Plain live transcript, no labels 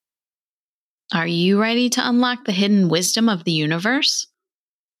Are you ready to unlock the hidden wisdom of the universe?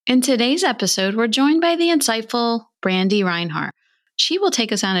 In today's episode, we're joined by the insightful Brandi Reinhardt. She will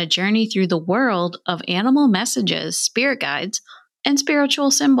take us on a journey through the world of animal messages, spirit guides, and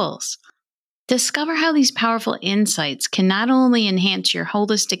spiritual symbols. Discover how these powerful insights can not only enhance your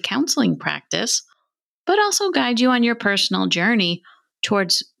holistic counseling practice, but also guide you on your personal journey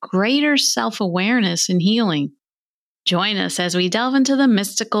towards greater self-awareness and healing. Join us as we delve into the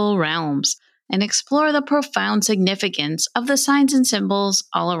mystical realms and explore the profound significance of the signs and symbols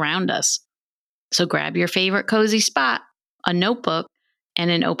all around us. So grab your favorite cozy spot, a notebook, and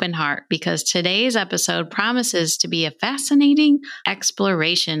an open heart, because today's episode promises to be a fascinating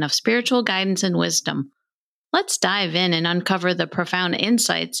exploration of spiritual guidance and wisdom. Let's dive in and uncover the profound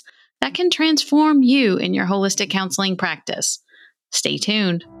insights that can transform you in your holistic counseling practice. Stay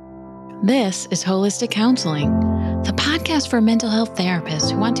tuned. This is Holistic Counseling, the podcast for mental health therapists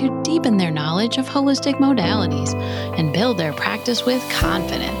who want to deepen their knowledge of holistic modalities and build their practice with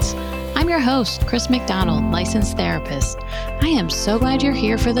confidence. I'm your host, Chris McDonald, licensed therapist. I am so glad you're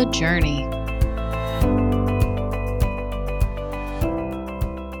here for the journey.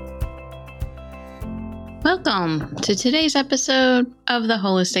 Welcome to today's episode of the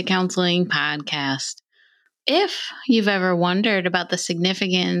Holistic Counseling Podcast. If you've ever wondered about the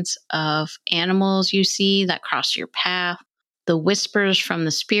significance of animals you see that cross your path, the whispers from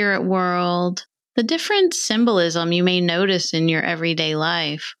the spirit world, the different symbolism you may notice in your everyday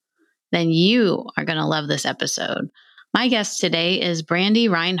life, then you are going to love this episode. My guest today is Brandi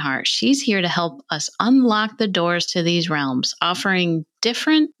Reinhardt. She's here to help us unlock the doors to these realms, offering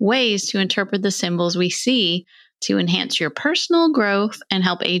different ways to interpret the symbols we see to enhance your personal growth and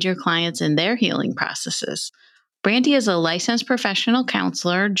help aid your clients in their healing processes. Brandi is a licensed professional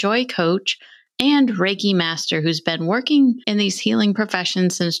counselor, joy coach, and Reiki master who's been working in these healing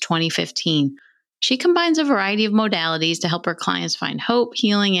professions since 2015. She combines a variety of modalities to help her clients find hope,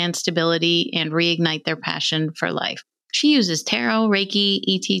 healing, and stability, and reignite their passion for life. She uses tarot, Reiki,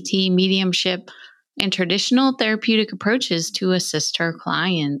 ETT, mediumship, and traditional therapeutic approaches to assist her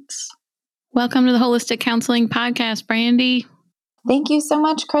clients. Welcome to the Holistic Counseling Podcast, Brandi. Thank you so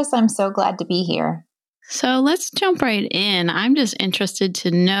much, Chris. I'm so glad to be here. So let's jump right in. I'm just interested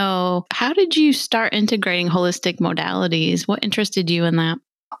to know, how did you start integrating holistic modalities? What interested you in that?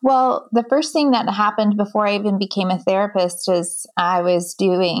 Well, the first thing that happened before I even became a therapist is I was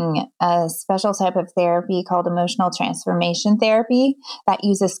doing a special type of therapy called emotional transformation therapy that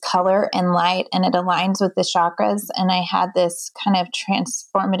uses color and light, and it aligns with the chakras. And I had this kind of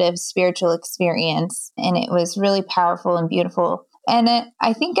transformative spiritual experience, and it was really powerful and beautiful. And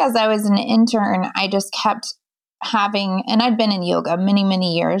I think as I was an intern, I just kept having, and I'd been in yoga many,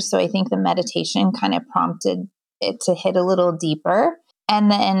 many years. So I think the meditation kind of prompted it to hit a little deeper. And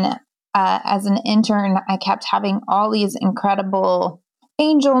then as an intern, I kept having all these incredible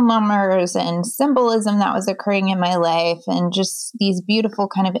angel numbers and symbolism that was occurring in my life, and just these beautiful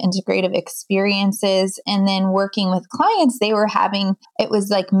kind of integrative experiences. And then working with clients, they were having, it was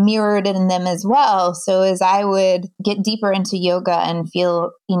like mirrored in them as well. So as I would get deeper into yoga and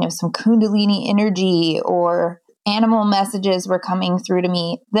feel, some Kundalini energy or animal messages were coming through to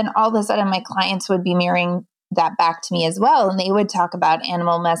me, then all of a sudden my clients would be mirroring that back to me as well. And they would talk about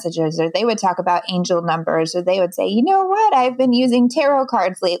animal messages, or they would talk about angel numbers, or they would say, you know what, I've been using tarot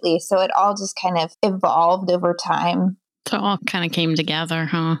cards lately. So it all just kind of evolved over time. So it all kind of came together,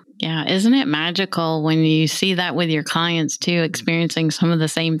 huh? Yeah. Isn't it magical when you see that with your clients too, experiencing some of the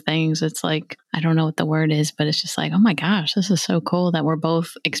same things? It's like, I don't know what the word is, but it's just like, oh my gosh, this is so cool that we're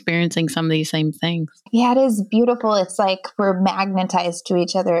both experiencing some of these same things. Yeah, it is beautiful. It's like we're magnetized to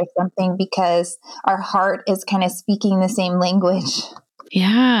each other or something, because our heart is kind of speaking the same language.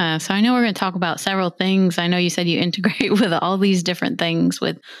 Yeah. So I know we're going to talk about several things. I know you said you integrate with all these different things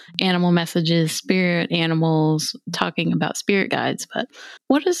with animal messages, spirit animals, talking about spirit guides. But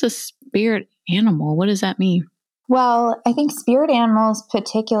what is a spirit animal? What does that mean? Well, I think spirit animals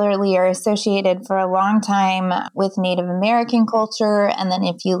particularly are associated for a long time with Native American culture. And then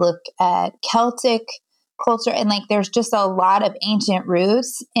if you look at Celtic culture, and like there's just a lot of ancient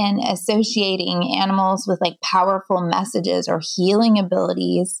roots in associating animals with like powerful messages or healing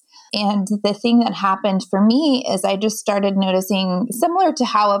abilities. And the thing that happened for me is I just started noticing, similar to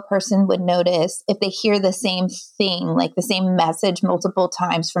how a person would notice if they hear the same thing, like the same message multiple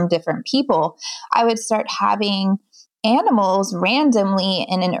times from different people, I would start having animals randomly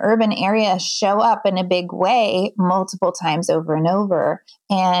in an urban area show up in a big way multiple times over and over.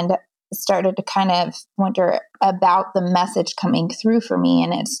 And started to kind of wonder about the message coming through for me.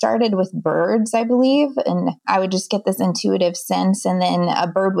 And it started with birds, I believe. And I would just get this intuitive sense. And then a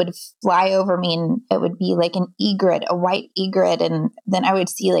bird would fly over me and it would be like an egret, a white egret. And then I would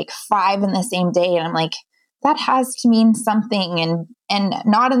see like 5 in the same day. And I'm like, that has to mean something, and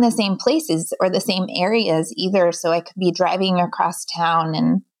not in the same places or the same areas either. So I could be driving across town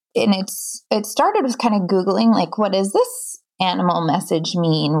and it started with kind of Googling, like, what does this animal message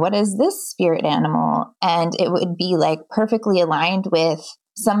mean? What is this spirit animal? And it would be like perfectly aligned with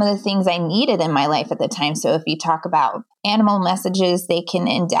some of the things I needed in my life at the time. So if you talk about animal messages, they can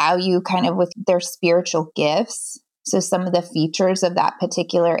endow you kind of with their spiritual gifts. So some of the features of that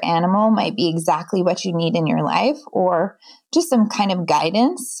particular animal might be exactly what you need in your life, or just some kind of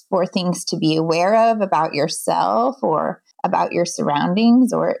guidance for things to be aware of about yourself or about your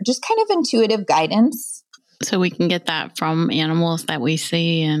surroundings, or just kind of intuitive guidance. So we can get that from animals that we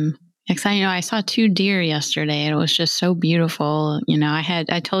see. And I saw 2 deer yesterday and it was just so beautiful.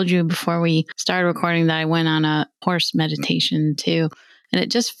 I told you before we started recording that I went on a horse meditation too. And it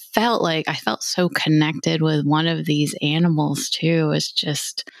just felt like I felt so connected with one of these animals too.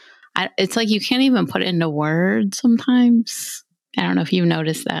 It's like you can't even put it into words sometimes. I don't know if you've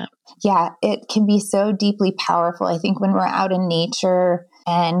noticed that. Yeah, it can be so deeply powerful. I think when we're out in nature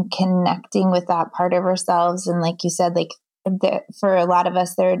and connecting with that part of ourselves, and like you said, for a lot of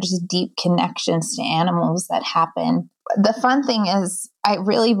us, there are just deep connections to animals that happen. The fun thing is, I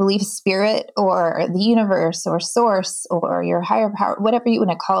really believe spirit or the universe or source or your higher power, whatever you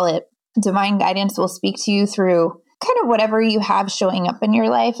want to call it, divine guidance will speak to you through kind of whatever you have showing up in your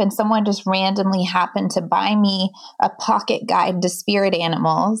life. And someone just randomly happened to buy me a pocket guide to spirit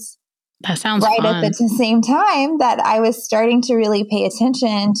animals. That sounds right fun. at the same time that I was starting to really pay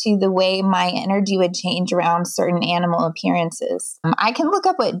attention to the way my energy would change around certain animal appearances. I can look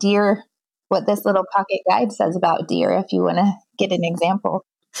up what this little pocket guide says about deer if you want to get an example.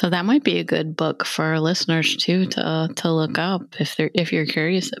 So that might be a good book for listeners too to look up if you're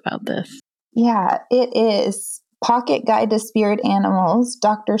curious about this. Yeah, it is Pocket Guide to Spirit Animals,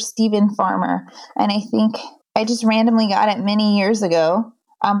 Dr. Stephen Farmer. And I think I just randomly got it many years ago.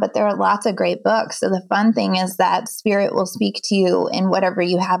 But there are lots of great books. So the fun thing is that spirit will speak to you in whatever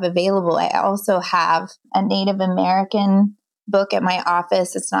you have available. I also have a Native American book at my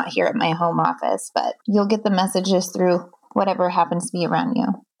office. It's not here at my home office, but you'll get the messages through whatever happens to be around you.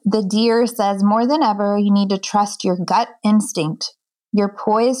 The deer says, more than ever, you need to trust your gut instinct. You're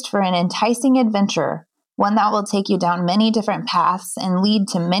poised for an enticing adventure, one that will take you down many different paths and lead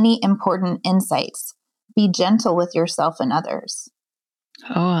to many important insights. Be gentle with yourself and others.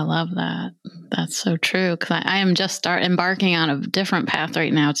 Oh, I love that. That's so true. Because I am just embarking on a different path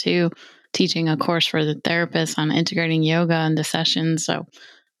right now too, teaching a course for the therapists on integrating yoga into sessions. So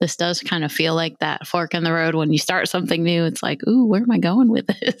this does kind of feel like that fork in the road when you start something new. It's like, ooh, where am I going with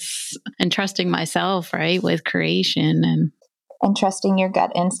this? And trusting myself, right, with creation and trusting your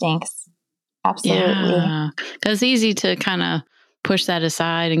gut instincts. Absolutely. Yeah, because it's easy to kind of push that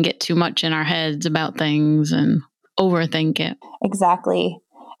aside and get too much in our heads about things and overthink it. Exactly.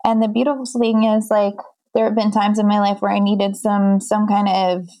 And the beautiful thing is, like, there have been times in my life where I needed some kind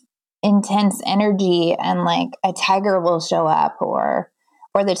of intense energy, and like a tiger will show up, or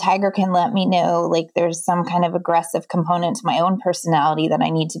the tiger can let me know like there's some kind of aggressive component to my own personality that I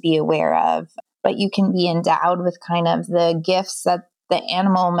need to be aware of. But you can be endowed with kind of the gifts that the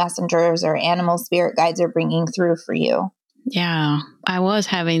animal messengers or animal spirit guides are bringing through for you. Yeah, I was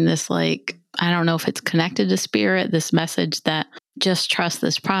having this, like, I don't know if it's connected to spirit, this message that just trust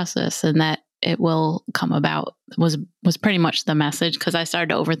this process and that it will come about was pretty much the message. Because I started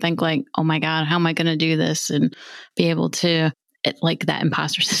to overthink, like, oh my God, how am I going to do this and be able to, like that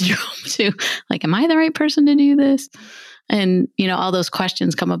imposter syndrome too. Like, am I the right person to do this? And, all those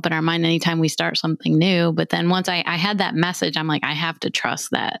questions come up in our mind anytime we start something new. But then once I had that message, I'm like, I have to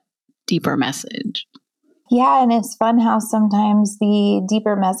trust that deeper message. Yeah, and it's fun how sometimes the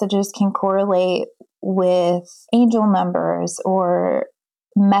deeper messages can correlate with angel numbers or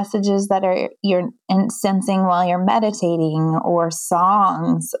messages that you're sensing while you're meditating, or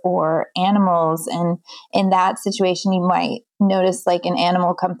songs or animals. And in that situation, you might notice like an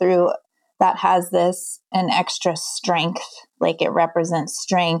animal come through that has an extra strength, like it represents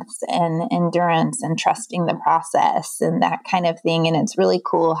strength and endurance and trusting the process and that kind of thing. And it's really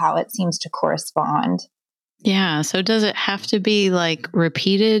cool how it seems to correspond. Yeah. So does it have to be like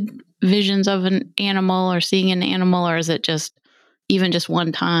repeated visions of an animal or seeing an animal, or is it just even just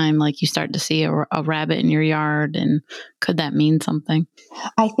one time, like you start to see a rabbit in your yard, and could that mean something?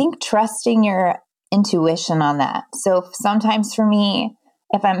 I think trusting your intuition on that. So sometimes for me,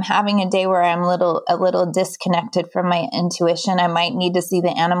 if I'm having a day where I'm a little disconnected from my intuition, I might need to see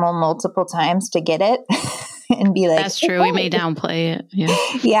the animal multiple times to get it and be like, That's true. We may downplay it. Yeah.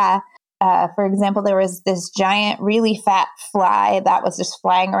 yeah. For example, there was this giant, really fat fly that was just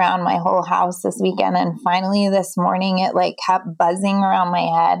flying around my whole house this weekend. And finally this morning, it like kept buzzing around my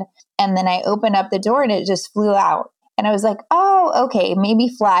head. And then I opened up the door and it just flew out. And I was like, oh, okay, maybe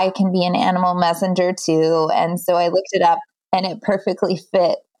fly can be an animal messenger too. And so I looked it up and it perfectly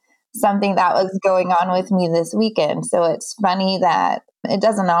fit something that was going on with me this weekend. So it's funny that it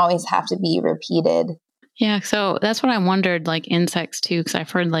doesn't always have to be repeated. Yeah. So that's what I wondered, like insects too, because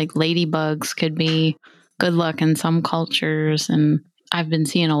I've heard like ladybugs could be good luck in some cultures. And I've been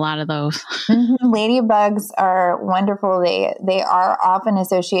seeing a lot of those. Ladybugs are wonderful. They are often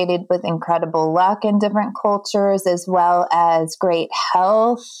associated with incredible luck in different cultures, as well as great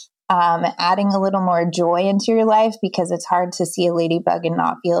health. Adding a little more joy into your life, because it's hard to see a ladybug and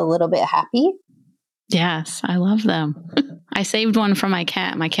not feel a little bit happy. Yes, I love them. I saved one for my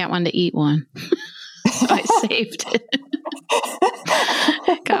cat. My cat wanted to eat one. So I saved it.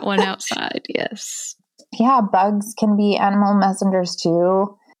 Got one outside. Yes. Yeah, bugs can be animal messengers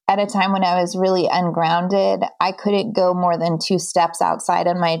too. At a time when I was really ungrounded, I couldn't go more than 2 steps outside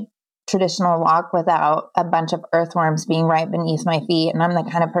on my traditional walk without a bunch of earthworms being right beneath my feet. And I'm the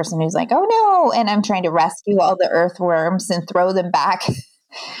kind of person who's like, oh no. And I'm trying to rescue all the earthworms and throw them back.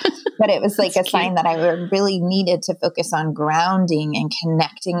 But it was like a sign that I really needed to focus on grounding and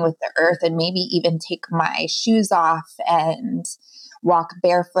connecting with the earth, and maybe even take my shoes off and walk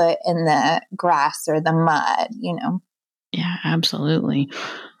barefoot in the grass or the mud, you know? Yeah, absolutely.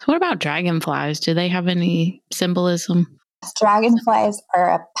 So what about dragonflies? Do they have any symbolism? Dragonflies are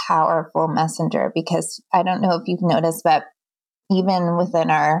a powerful messenger, because I don't know if you've noticed, but even within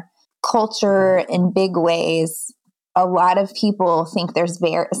our culture in big ways, a lot of people think there's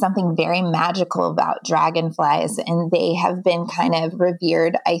something very magical about dragonflies, and they have been kind of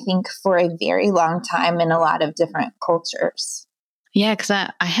revered, I think, for a very long time in a lot of different cultures. Yeah, because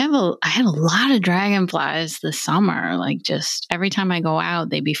I had a lot of dragonflies this summer. Like, just every time I go out,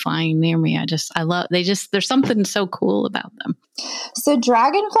 they be flying near me. I love, there's something so cool about them. So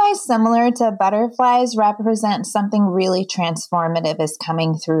dragonflies, similar to butterflies, represent something really transformative is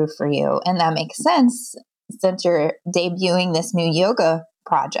coming through for you. And that makes sense since you're debuting this new yoga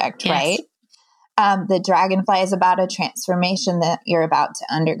project, Yes. right? The dragonfly is about a transformation that you're about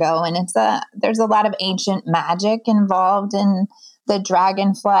to undergo. And there's a lot of ancient magic involved in the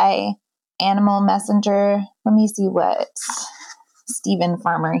dragonfly animal messenger. Let me see what Stephen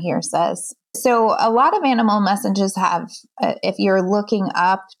Farmer here says. So a lot of animal messages have, if you're looking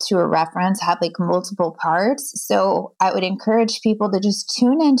up to a reference, have like multiple parts. So I would encourage people to just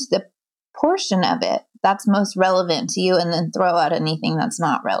tune into the portion of it that's most relevant to you, and then throw out anything that's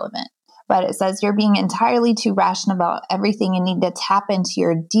not relevant. But it says you're being entirely too rational about everything and need to tap into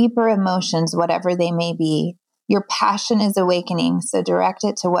your deeper emotions, whatever they may be. Your passion is awakening, so direct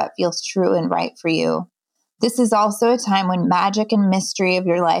it to what feels true and right for you. This is also a time when magic and mystery of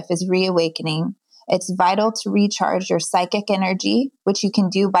your life is reawakening. It's vital to recharge your psychic energy, which you can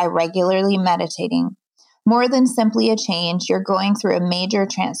do by regularly meditating. More than simply a change, you're going through a major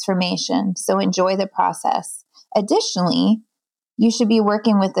transformation, so enjoy the process. Additionally, you should be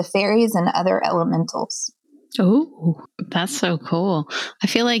working with the fairies and other elementals. Oh, that's so cool. I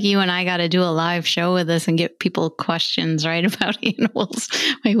feel like you and I got to do a live show with this and get people questions, right, about animals.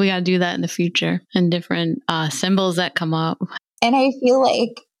 Like, we got to do that in the future, and different symbols that come up. And I feel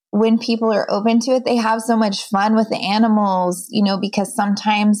like when people are open to it, they have so much fun with the animals, you know, because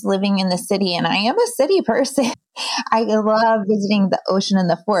sometimes living in the city, and I am a city person, I love visiting the ocean and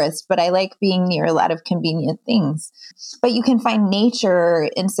the forest, but I like being near a lot of convenient things. But you can find nature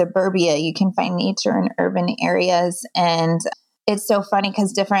in suburbia, you can find nature in urban areas. And it's so funny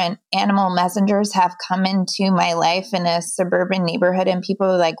because different animal messengers have come into my life in a suburban neighborhood, and people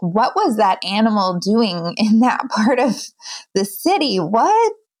are like, what was that animal doing in that part of the city?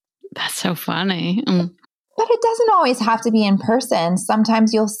 What? That's so funny. But it doesn't always have to be in person.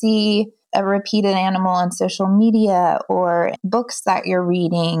 Sometimes you'll see a repeated animal on social media or books that you're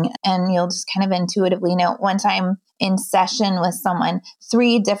reading, and you'll just kind of intuitively know. One time in session with someone,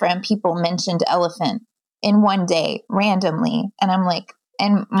 3 different people mentioned elephant in one day randomly. And I'm like,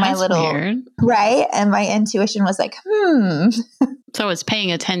 and my That's weird. Right? And my intuition was like, So it's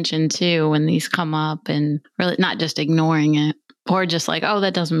paying attention too when these come up, and really not just ignoring it Or just like, oh,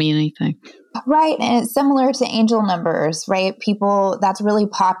 that doesn't mean anything. Right. And it's similar to angel numbers, right? People, that's really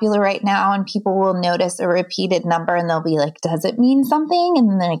popular right now. And people will notice a repeated number and they'll be like, does it mean something?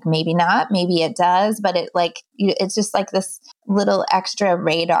 And then like, maybe not, maybe it does. But it's just like this little extra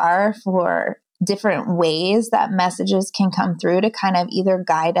radar for different ways that messages can come through to kind of either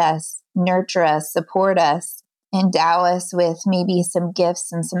guide us, nurture us, support us, endow us with maybe some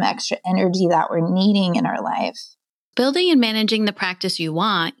gifts and some extra energy that we're needing in our life. Building and managing the practice you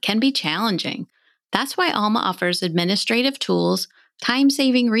want can be challenging. That's why Alma offers administrative tools,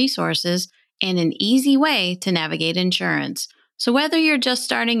 time-saving resources, and an easy way to navigate insurance. So whether you're just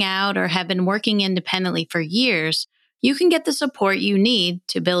starting out or have been working independently for years, you can get the support you need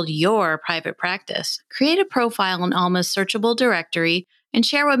to build your private practice. Create a profile in Alma's searchable directory and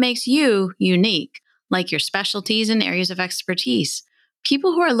share what makes you unique, like your specialties and areas of expertise.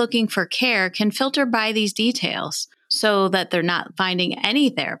 People who are looking for care can filter by these details so that they're not finding any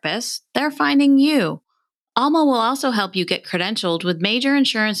therapist, they're finding you. Alma will also help you get credentialed with major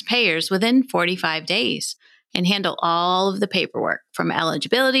insurance payers within 45 days and handle all of the paperwork, from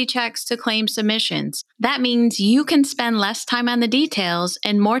eligibility checks to claim submissions. That means you can spend less time on the details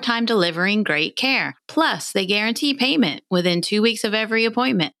and more time delivering great care. Plus, they guarantee payment within 2 weeks of every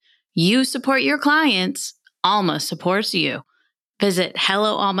appointment. You support your clients, Alma supports you. Visit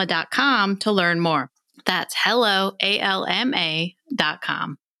helloalma.com to learn more. That's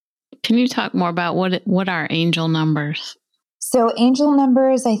helloalma.com. Can you talk more about what are angel numbers? So angel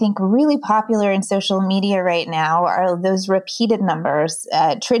numbers, I think really popular in social media right now are those repeated numbers.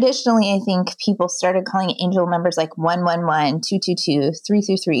 Traditionally, I think people started calling angel numbers like 111, 222,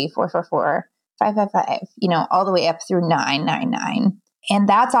 333, 444, 555, all the way up through 999. And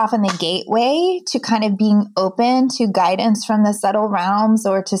that's often the gateway to kind of being open to guidance from the subtle realms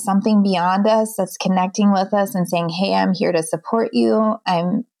or to something beyond us that's connecting with us and saying, hey, I'm here to support you.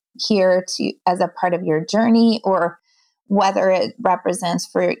 I'm here to as a part of your journey, or whether it represents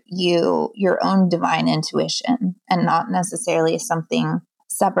for you your own divine intuition and not necessarily something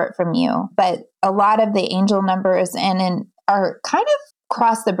separate from you. But a lot of the angel numbers are kind of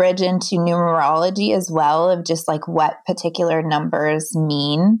cross the bridge into numerology as well, of just like what particular numbers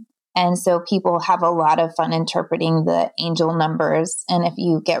mean. And so people have a lot of fun interpreting the angel numbers. And if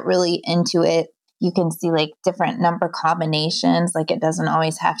you get really into it, you can see like different number combinations. Like it doesn't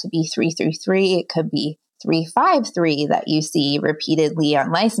always have to be 333. It could be 353 that you see repeatedly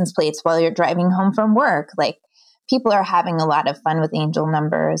on license plates while you're driving home from work. Like people are having a lot of fun with angel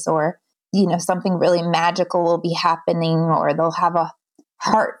numbers, or, something really magical will be happening, or they'll have a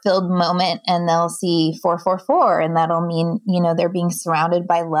heart-filled moment and they'll see 444, and that'll mean, they're being surrounded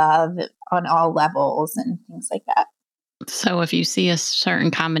by love on all levels and things like that. So if you see a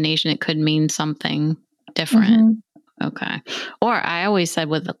certain combination, it could mean something different. Mm-hmm. Okay. Or I always said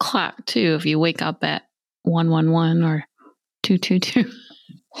with the clock too, if you wake up at 111 or 222.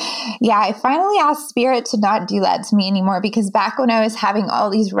 Yeah, I finally asked Spirit to not do that to me anymore, because back when I was having all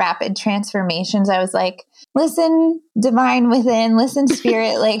these rapid transformations, I was like, listen, divine within, listen,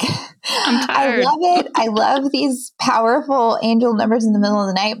 Spirit, like, I'm tired. I love it. I love these powerful angel numbers in the middle of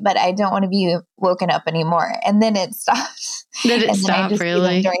the night, but I don't want to be woken up anymore. And then it stopped. Did it stop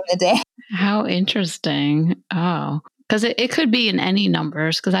really? During the day. How interesting. Oh, because it could be in any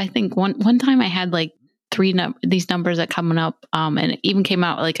numbers. Because I think one time I had like these numbers that coming up, and it even came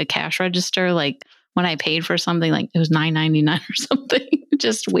out like a cash register, like when I paid for something, like it was $9.99 or something.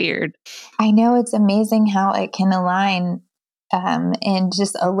 Just weird. I know, it's amazing how it can align and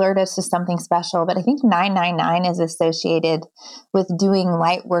just alert us to something special. But I think 999 is associated with doing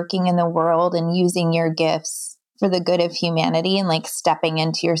light working in the world and using your gifts for the good of humanity and like stepping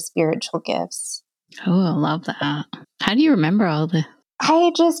into your spiritual gifts. Oh, I love that. How do you remember all this?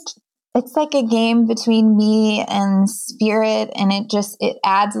 It's like a game between me and Spirit, and it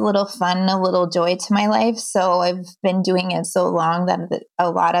adds a little fun, a little joy to my life. So I've been doing it so long that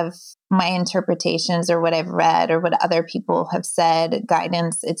a lot of my interpretations or what I've read or what other people have said,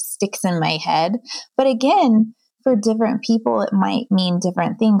 guidance, it sticks in my head. But again, for different people, it might mean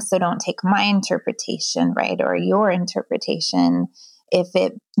different things. So don't take my interpretation, right, or your interpretation. If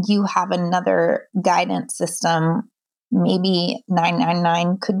you have another guidance system, maybe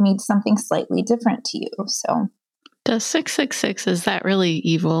 999 could mean something slightly different to you. So, does 666, is that really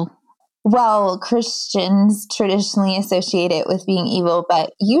evil? Well, Christians traditionally associate it with being evil,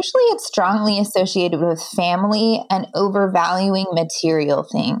 but usually it's strongly associated with family and overvaluing material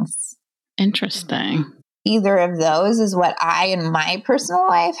things. Interesting. Either of those is what I in my personal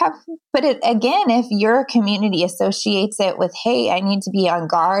life have. But again, if your community associates it with, hey, I need to be on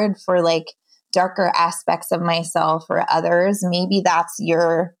guard for like darker aspects of myself or others. Maybe that's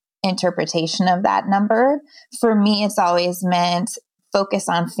your interpretation of that number. For me, it's always meant focus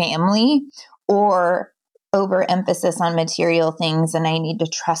on family or overemphasis on material things. And I need to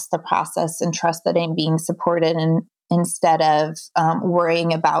trust the process and trust that I'm being supported, and instead of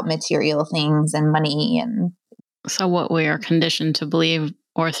worrying about material things and money. And so what we are conditioned to believe,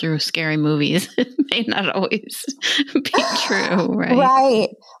 or through scary movies, it may not always be true, right? Right.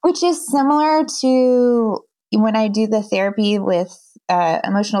 Which is similar to when I do the therapy with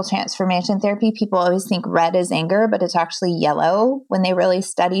emotional transformation therapy. People always think red is anger, but it's actually yellow when they really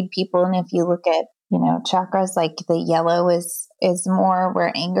studied people. And if you look at, chakras, like the yellow is more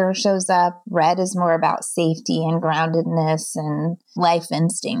where anger shows up. Red is more about safety and groundedness and life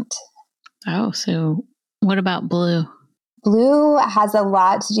instinct. Oh, so what about blue? Blue has a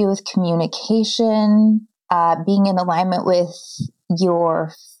lot to do with communication, being in alignment with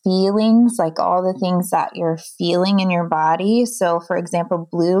your feelings, like all the things that you're feeling in your body. So, for example,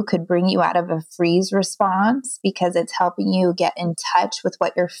 blue could bring you out of a freeze response because it's helping you get in touch with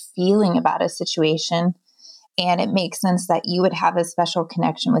what you're feeling about a situation. And it makes sense that you would have a special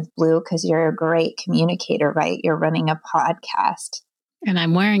connection with blue because you're a great communicator, right? You're running a podcast. And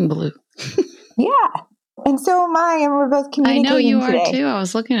I'm wearing blue. Yeah. And so am I, and we're both communicating I know you today. are too. I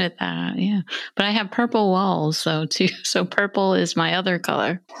was looking at that. Yeah. But I have purple walls, so too. So purple is my other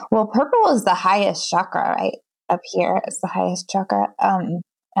color. Well, purple is the highest chakra, right? Up here is the highest chakra.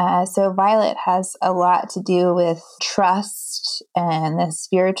 So violet has a lot to do with trust and the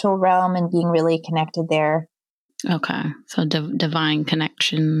spiritual realm and being really connected there. Okay. So divine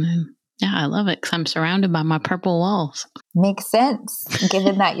connection. Yeah, I love it because I'm surrounded by my purple walls. Makes sense,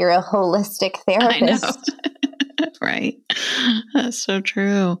 given that you're a holistic therapist. I know. Right. That's so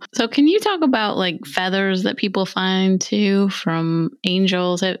true. So can you talk about like feathers that people find too from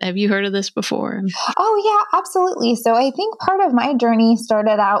angels? Have you heard of this before? Oh, yeah, absolutely. So I think part of my journey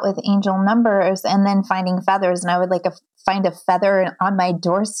started out with angel numbers and then finding feathers. And I would find a feather on my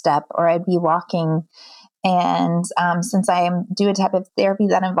doorstep, or I'd be walking. And since I do a type of therapy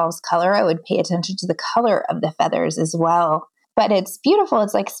that involves color, I would pay attention to the color of the feathers as well. But it's beautiful.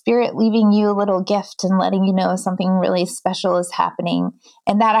 It's like spirit leaving you a little gift and letting you know something really special is happening.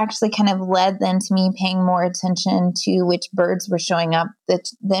 And that actually kind of led then to me paying more attention to which birds were showing up,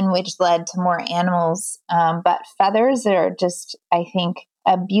 then which led to more animals. But feathers are just, I think,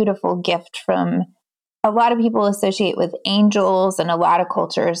 a beautiful gift from a lot of people associate with angels, and a lot of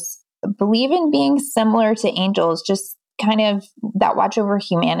cultures believe in being similar to angels, just kind of that watch over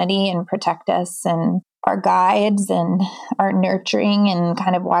humanity and protect us and our guides and are nurturing and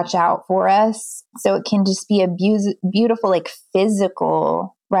kind of watch out for us. So it can just be a beautiful, like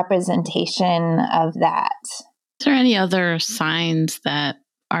physical representation of that. Is there any other signs that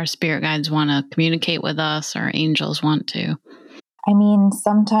our spirit guides want to communicate with us, or angels want to? I mean,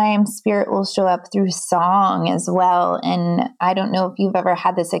 sometimes spirit will show up through song as well. And I don't know if you've ever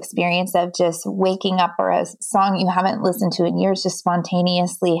had this experience of just waking up, or a song you haven't listened to in years just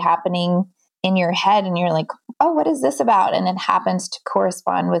spontaneously happening in your head. And you're like, oh, what is this about? And it happens to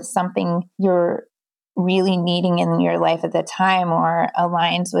correspond with something you're really needing in your life at the time, or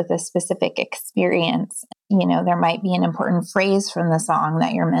aligns with a specific experience. There might be an important phrase from the song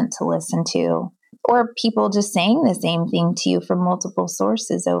that you're meant to listen to. Or people just saying the same thing to you from multiple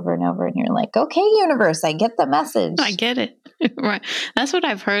sources over and over. And you're like, okay, universe, I get the message. I get it. Right. That's what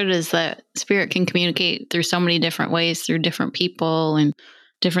I've heard, is that spirit can communicate through so many different ways, through different people and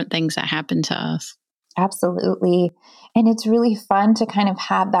different things that happen to us. Absolutely. And it's really fun to kind of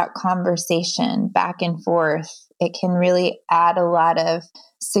have that conversation back and forth. It can really add a lot of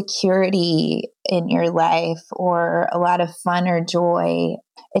security in your life, or a lot of fun or joy.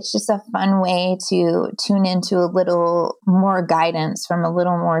 It's just a fun way to tune into a little more guidance from a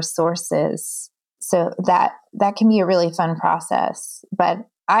little more sources. So that can be a really fun process. But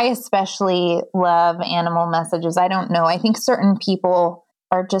I especially love animal messages. I don't know. I think certain people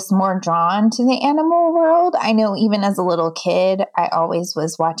are just more drawn to the animal world. I know even as a little kid, I always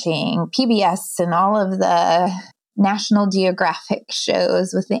was watching PBS and all of the National Geographic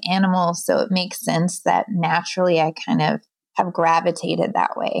shows with the animals. So it makes sense that naturally I kind of have gravitated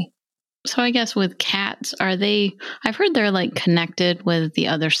that way. So I guess with cats, I've heard they're like connected with the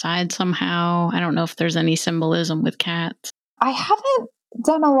other side somehow. I don't know if there's any symbolism with cats. I haven't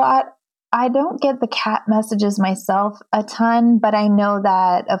done a lot. I don't get the cat messages myself a ton, but I know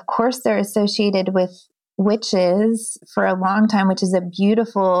that, of course, they're associated with witches for a long time, which is a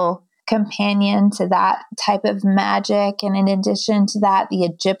beautiful companion to that type of magic. And in addition to that, the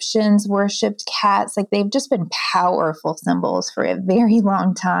Egyptians worshipped cats. Like, they've just been powerful symbols for a very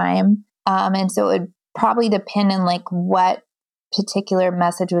long time. And so it would probably depend on like what particular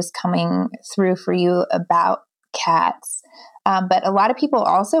message was coming through for you about cats. But a lot of people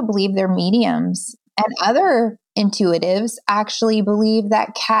also believe they're mediums, and other intuitives actually believe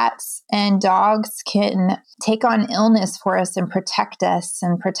that cats and dogs can take on illness for us and protect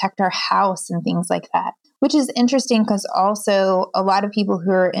our house and things like that, which is interesting because also a lot of people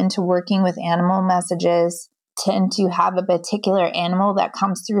who are into working with animal messages tend to have a particular animal that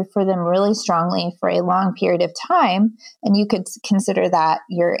comes through for them really strongly for a long period of time. And you could consider that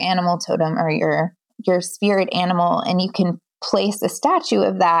your animal totem or your spirit animal, and you can place a statue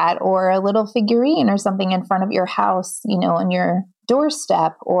of that or a little figurine or something in front of your house, on your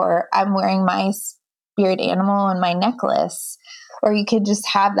doorstep, or I'm wearing my spirit animal on my necklace, or you could just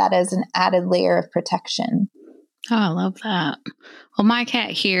have that as an added layer of protection. Oh, I love that. Well, my cat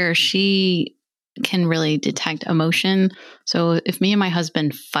here, she can really detect emotion. So if me and my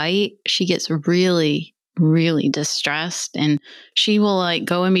husband fight, she gets really, really distressed, and she will like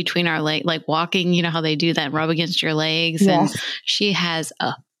go in between our leg, like walking, you know how they do that, rub against your legs. Yes. And she has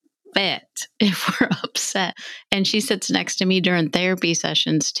a fit if we're upset. And she sits next to me during therapy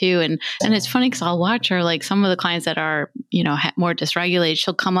sessions too. And it's funny because I'll watch her, like some of the clients that are, more dysregulated,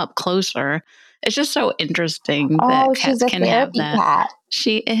 she'll come up closer. It's just so interesting that cats can have that. Cat.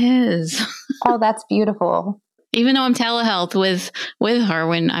 She is. Oh, that's beautiful. Even though I'm telehealth with her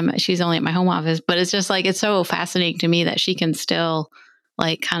when she's only at my home office, but it's just like, it's so fascinating to me that she can still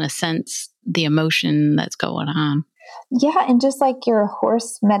like kind of sense the emotion that's going on. Yeah. And just like your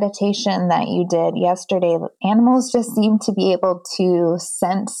horse meditation that you did yesterday, animals just seem to be able to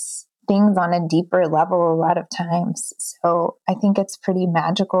sense things on a deeper level a lot of times. So I think it's pretty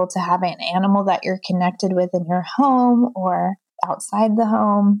magical to have an animal that you're connected with in your home or outside the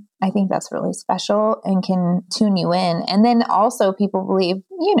home. I think that's really special and can tune you in. And then also people believe,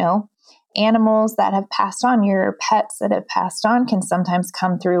 animals that have passed on, your pets that have passed on can sometimes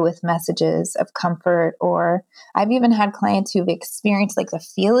come through with messages of comfort. Or I've even had clients who've experienced like the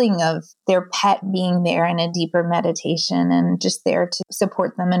feeling of their pet being there in a deeper meditation and just there to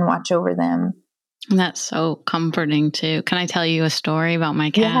support them and watch over them. And that's so comforting too. Can I tell you a story about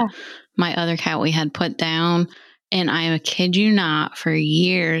my cat? Yeah. My other cat we had put down, and I kid you not, for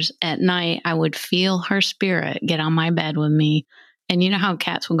years at night, I would feel her spirit get on my bed with me. And you know how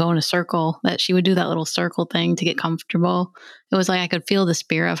cats would go in a circle, that she would do that little circle thing to get comfortable. It was like I could feel the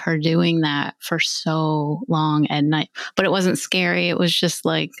spirit of her doing that for so long at night, but it wasn't scary. It was just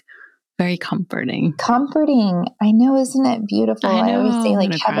like very comforting. Comforting. I know, isn't it beautiful? I always say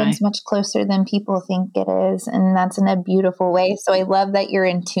like heaven's cry. much closer than people think it is. And that's in a beautiful way. So I love that you're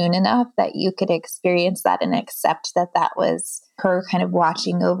in tune enough that you could experience that and accept that that was her kind of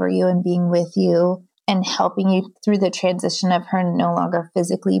watching over you and being with you and helping you through the transition of her no longer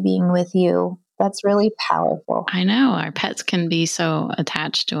physically being with you. That's really powerful. I know. Our pets can be so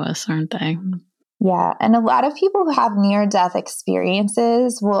attached to us, aren't they? Yeah. And a lot of people who have near-death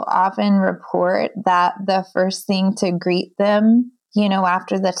experiences will often report that the first thing to greet them,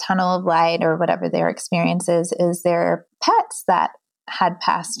 after the tunnel of light or whatever their experience is their pets that had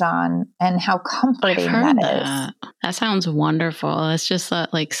passed on, and how comforting that is. That sounds wonderful. It's just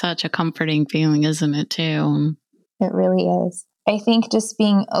like such a comforting feeling, isn't it, too? It really is. I think just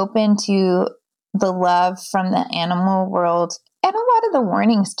being open to the love from the animal world, and a lot of the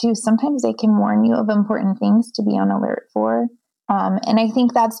warnings too. Sometimes they can warn you of important things to be on alert for. And I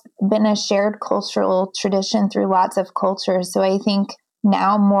think that's been a shared cultural tradition through lots of cultures. So I think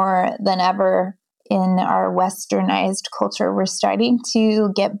now more than ever in our westernized culture, we're starting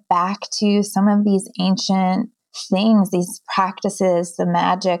to get back to some of these ancient things, these practices, the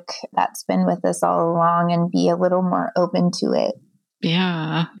magic that's been with us all along, and be a little more open to it.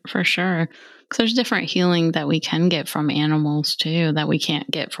 Yeah, for sure. Because there's different healing that we can get from animals too, that we can't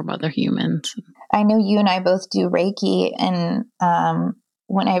get from other humans. I know you and I both do Reiki, and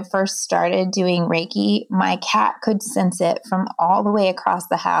when I first started doing Reiki, my cat could sense it from all the way across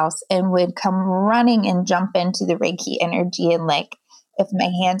the house and would come running and jump into the Reiki energy. And like, if my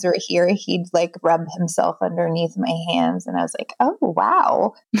hands were here, he'd like rub himself underneath my hands. And I was like, oh,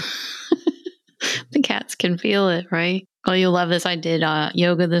 wow. The cats can feel it, right? Oh, you'll love this. I did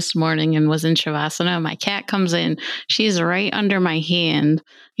yoga this morning and was in Shavasana. My cat comes in. She's right under my hand.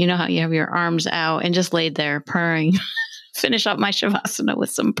 You know how you have your arms out, and just laid there purring. Finish up my Shavasana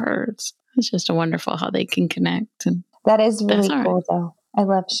with some purrs. It's just wonderful how they can connect. And that is really cool, though. I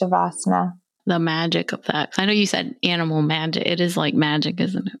love Shavasana. the magic of that. 'Cause I know you said animal magic. It is like magic,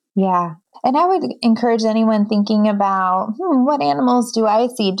 isn't it? Yeah. And I would encourage anyone thinking about, what animals do I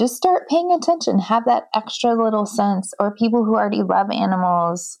see? Just start paying attention, have that extra little sense. Or people who already love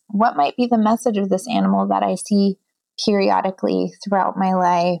animals, what might be the message of this animal that I see periodically throughout my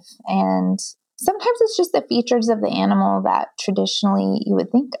life? And sometimes it's just the features of the animal that traditionally you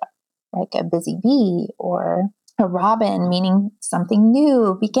would think of, like a busy bee or a robin, meaning something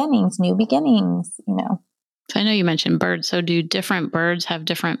new, new beginnings, So I know you mentioned birds. So do different birds have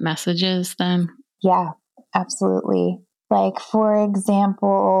different messages then? Yeah, absolutely. Like, for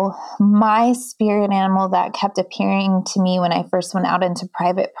example, my spirit animal that kept appearing to me when I first went out into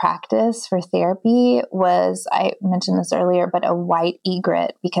private practice for therapy was, I mentioned this earlier, but a white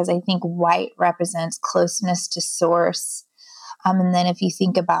egret, because I think white represents closeness to source. And then if you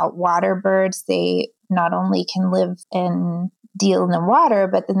think about water birds, they not only can live and deal in the water,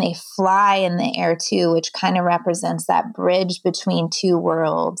 but then they fly in the air too, which kind of represents that bridge between two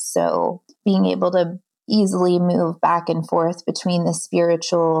worlds. So being able to easily move back and forth between the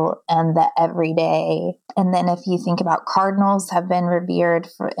spiritual and the everyday. And then if you think about cardinals have been revered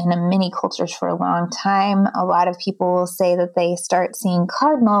in many cultures for a long time. A lot of people will say that they start seeing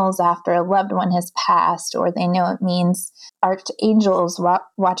cardinals after a loved one has passed, or they know it means archangels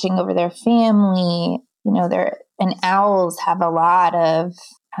watching over their family. And owls have a lot of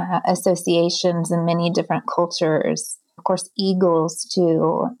associations in many different cultures. Of course, eagles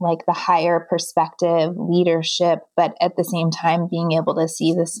too, like the higher perspective, leadership, but at the same time, being able to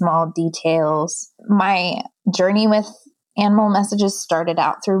see the small details. My journey with animal messages started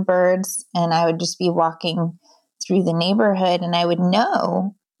out through birds, and I would just be walking through the neighborhood and I would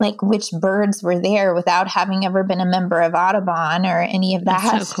know like which birds were there without having ever been a member of Audubon or any of that.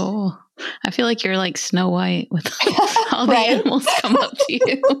 That's so cool. I feel like you're like Snow White with all the Right? animals come up to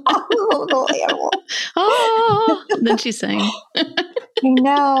you. Little animal. Oh, then she sang.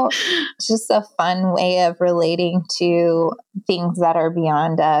 It's just a fun way of relating to things that are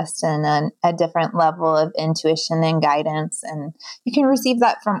beyond us and a different level of intuition and guidance. And you can receive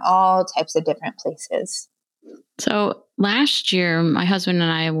that from all types of different places. So last year, my husband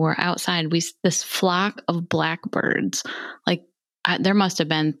and I were outside. This flock of blackbirds, like there must have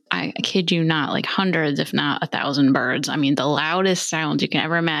been, I kid you not, like hundreds, if not 1,000 birds. I mean, the loudest sounds you can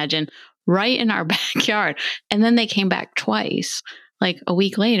ever imagine, right in our backyard. And then they came back twice. Like a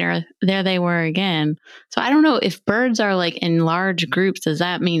week later, there they were again. So I don't know if birds are like in large groups. Does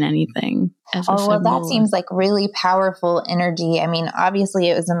that mean anything as a Oh, well, that symbol? seems like really powerful energy. I mean, obviously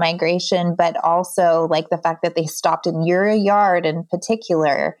it was a migration, but also like the fact that they stopped in your yard in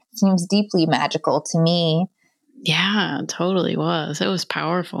particular seems deeply magical to me. Yeah, it totally was. It was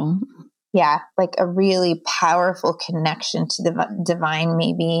powerful. Yeah, like a really powerful connection to the divine,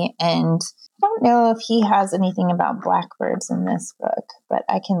 maybe. And I don't know if he has anything about blackbirds in this book, but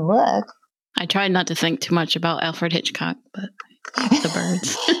I can look. I tried not to think too much about Alfred Hitchcock, but the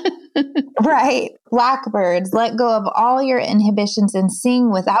birds. Right. Blackbirds, let go of all your inhibitions and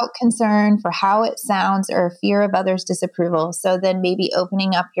sing without concern for how it sounds or fear of others' disapproval. So then maybe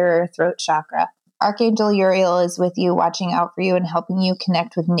opening up your throat chakra. Archangel Uriel is with you, watching out for you and helping you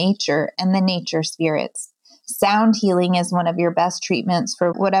connect with nature and the nature spirits. Sound healing is one of your best treatments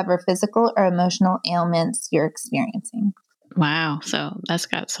for whatever physical or emotional ailments you're experiencing. Wow. So that's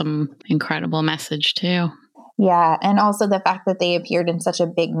got some incredible message too. Yeah. And also the fact that they appeared in such a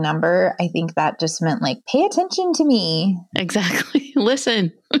big number, I think that just meant like, pay attention to me. Exactly.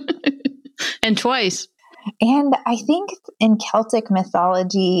 Listen. And twice. And I think in Celtic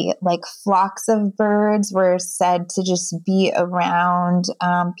mythology, like flocks of birds were said to just be around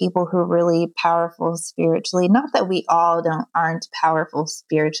people who are really powerful spiritually. Not that we all aren't powerful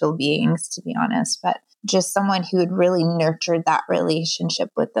spiritual beings, to be honest, but just someone who had really nurtured that relationship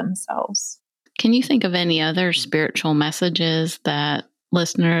with themselves. Can you think of any other spiritual messages that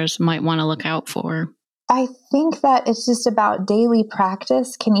listeners might want to look out for? I think that it's just about daily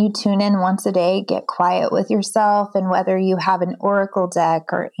practice. Can you tune in once a day, get quiet with yourself, and whether you have an oracle deck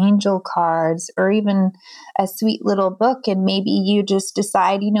or angel cards or even a sweet little book, and maybe you just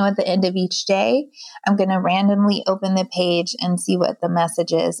decide, at the end of each day, I'm going to randomly open the page and see what the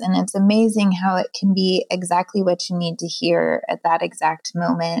message is. And it's amazing how it can be exactly what you need to hear at that exact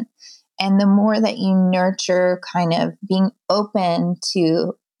moment. And the more that you nurture kind of being open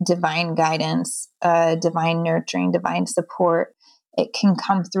to divine guidance, divine nurturing, divine support, it can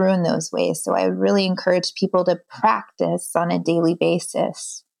come through in those ways. So I would really encourage people to practice on a daily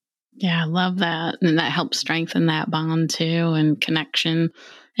basis. Yeah, I love that. And that helps strengthen that bond too and connection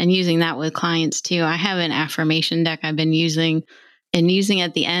and using that with clients too. I have an affirmation deck I've been using and using it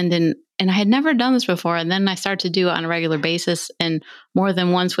at the end. And I had never done this before. And then I started to do it on a regular basis and more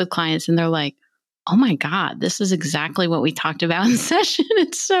than once with clients. And they're like, oh my God, this is exactly what we talked about in session.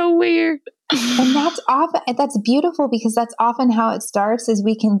 It's so weird. And that's beautiful, because that's often how it starts, is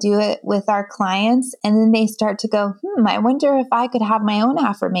we can do it with our clients. And then they start to go, I wonder if I could have my own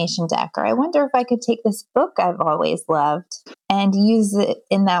affirmation deck, or I wonder if I could take this book I've always loved and use it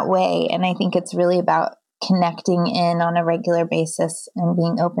in that way. And I think it's really about connecting in on a regular basis and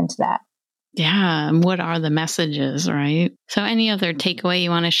being open to that. Yeah. And what are the messages, right? So any other takeaway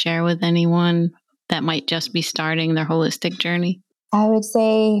you want to share with anyone that might just be starting their holistic journey? I would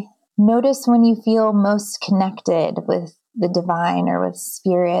say, notice when you feel most connected with the divine or with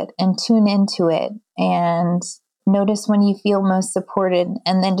spirit, and tune into it. And notice when you feel most supported,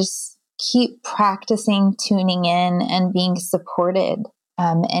 and then just keep practicing tuning in and being supported.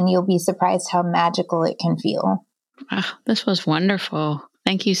 And you'll be surprised how magical it can feel. Oh, this was wonderful.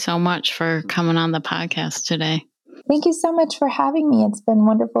 Thank you so much for coming on the podcast today. Thank you so much for having me. It's been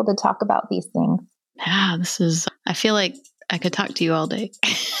wonderful to talk about these things. Yeah, I feel like I could talk to you all day.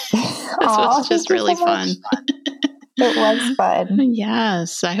 This was just really fun. It was fun.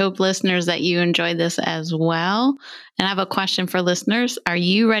 Yes. I hope listeners that you enjoyed this as well. And I have a question for listeners. Are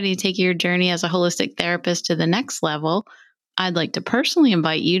you ready to take your journey as a holistic therapist to the next level? I'd like to personally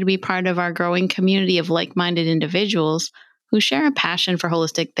invite you to be part of our growing community of like-minded individuals who share a passion for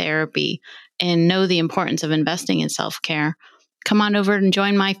holistic therapy and know the importance of investing in self-care. Come on over and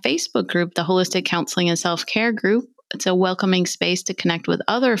join my Facebook group, the Holistic Counseling and Self-Care Group. It's a welcoming space to connect with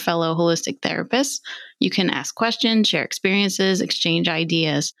other fellow holistic therapists. You can ask questions, share experiences, exchange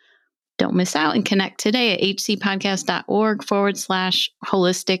ideas. Don't miss out and connect today at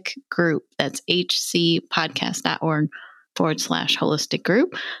hcpodcast.org/holistic group. That's hcpodcast.org/holistic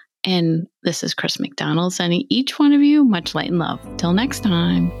group. And this is Chris McDonald sending each one of you much light and love. Till next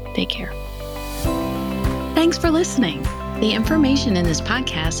time, take care. Thanks for listening. The information in this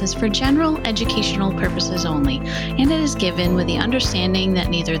podcast is for general educational purposes only, and it is given with the understanding that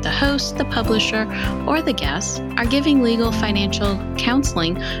neither the host, the publisher, or the guests are giving legal, financial,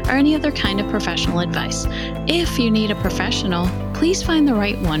 counseling, or any other kind of professional advice. If you need a professional, please find the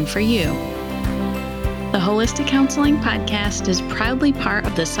right one for you. The Holistic Counseling Podcast is proudly part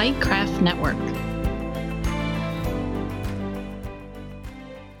of the Sightcraft Network.